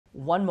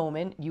One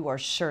moment you are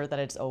sure that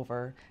it's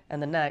over, and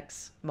the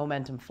next,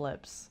 momentum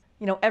flips.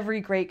 You know,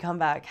 every great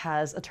comeback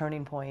has a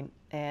turning point,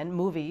 and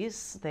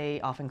movies, they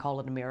often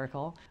call it a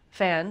miracle.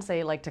 Fans,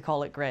 they like to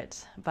call it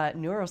grit, but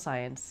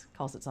neuroscience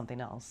calls it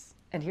something else.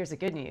 And here's the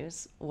good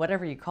news,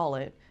 whatever you call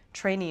it,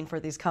 training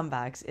for these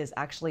comebacks is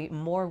actually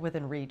more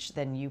within reach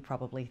than you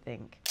probably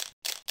think.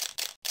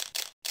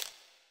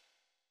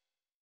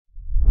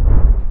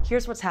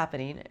 Here's what's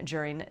happening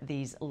during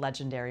these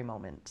legendary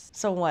moments.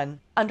 So 1,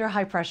 under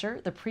high pressure,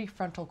 the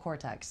prefrontal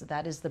cortex,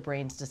 that is the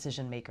brain's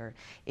decision maker,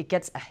 it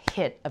gets a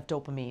hit of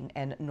dopamine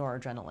and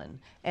noradrenaline.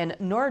 And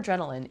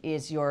noradrenaline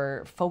is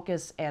your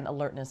focus and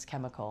alertness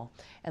chemical.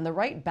 And the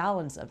right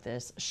balance of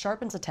this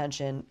sharpens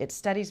attention, it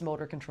steadies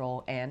motor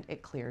control, and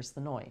it clears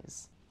the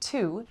noise.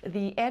 2,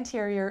 the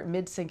anterior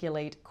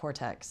mid-cingulate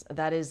cortex,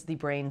 that is the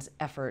brain's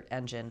effort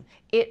engine.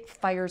 It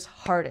fires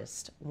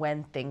hardest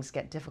when things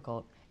get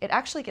difficult. It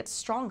actually gets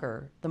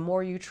stronger the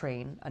more you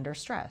train under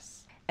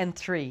stress. And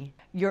 3,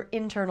 your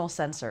internal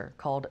sensor,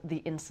 called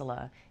the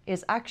insula,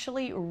 is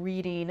actually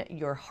reading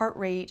your heart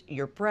rate,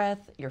 your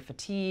breath, your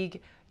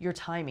fatigue, your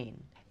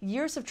timing.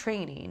 Years of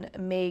training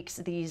makes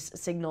these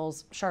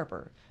signals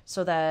sharper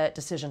so that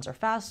decisions are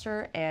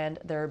faster and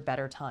they're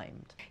better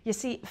timed. You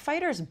see,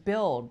 fighters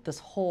build this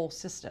whole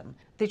system.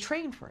 They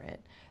train for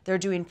it. They're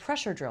doing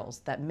pressure drills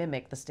that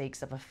mimic the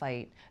stakes of a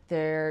fight.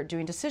 They're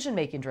doing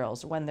decision-making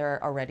drills when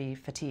they're already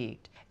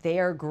fatigued. They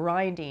are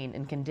grinding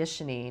and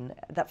conditioning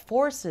that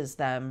forces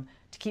them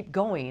to keep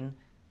going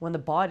when the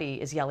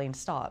body is yelling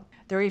stop.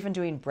 They're even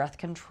doing breath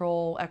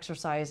control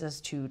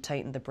exercises to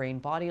tighten the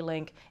brain-body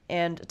link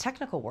and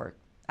technical work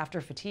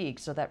after fatigue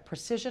so that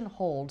precision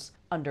holds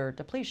under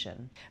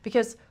depletion.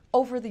 Because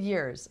over the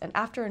years and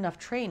after enough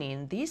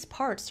training, these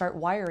parts start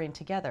wiring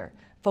together.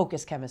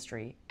 Focus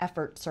chemistry,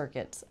 effort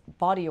circuits,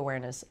 body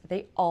awareness,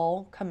 they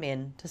all come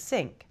in to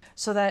sync.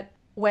 So that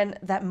when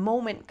that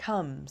moment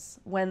comes,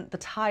 when the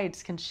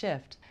tides can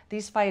shift,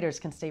 these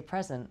fighters can stay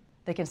present,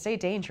 they can stay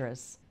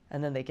dangerous,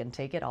 and then they can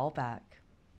take it all back.